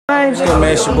Good,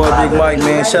 man. It's your boy Big Mike,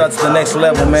 man. Shout out to the next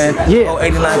level, man. Yeah.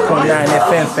 89.9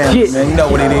 FM family, man. You know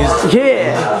what it is.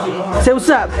 Yeah. Say what's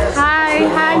up.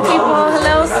 Hi people.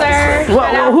 Hello, sir.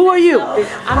 Who are you?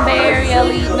 I'm Barry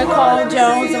Elite Nicole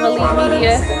Jones of Elite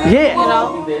Media. Yeah. You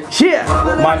know. Yeah.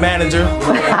 My manager.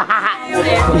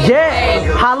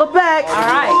 Yeah. Holla back. All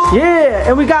right. Yeah.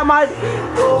 And we got my.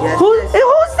 Who's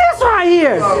this right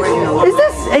here? Is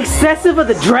this Excessive of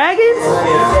the Dragons?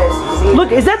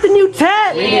 Look, is that the new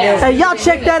tab? Yeah. Hey, y'all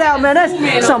check that out, man. That's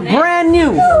some brand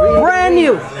new,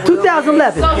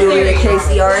 2011.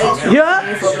 KCRH. Yeah.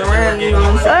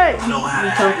 Hey.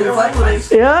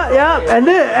 Yeah.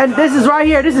 And this is right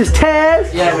here. This is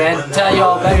Taz. Yeah, man. Tell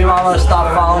your baby mama to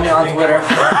stop following me on Twitter.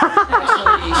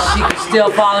 Actually, she can still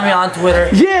follow me on Twitter.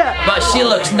 Yeah. But she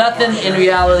looks nothing in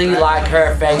reality like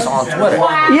her face on Twitter.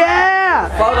 Yeah.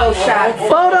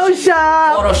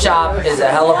 Photoshop is a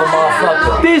hell of a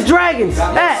motherfucker. These dragons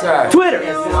at sir. Twitter.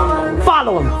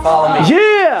 Follow him. Follow me.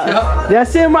 Yeah.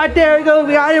 That's him right there. We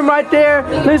got him right there.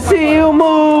 Let's see he'll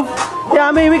move. Yeah,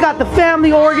 I mean, we got the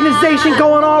family organization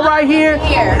going on right here.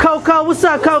 Coco, what's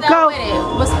up, Coco?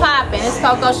 What's poppin'? It's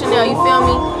Coco Chanel. You feel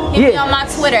me? Hit me on my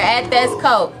Twitter @that's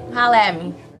Coke. Holla at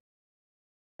me.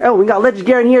 Oh, we got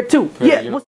Legendary in here too. Yeah.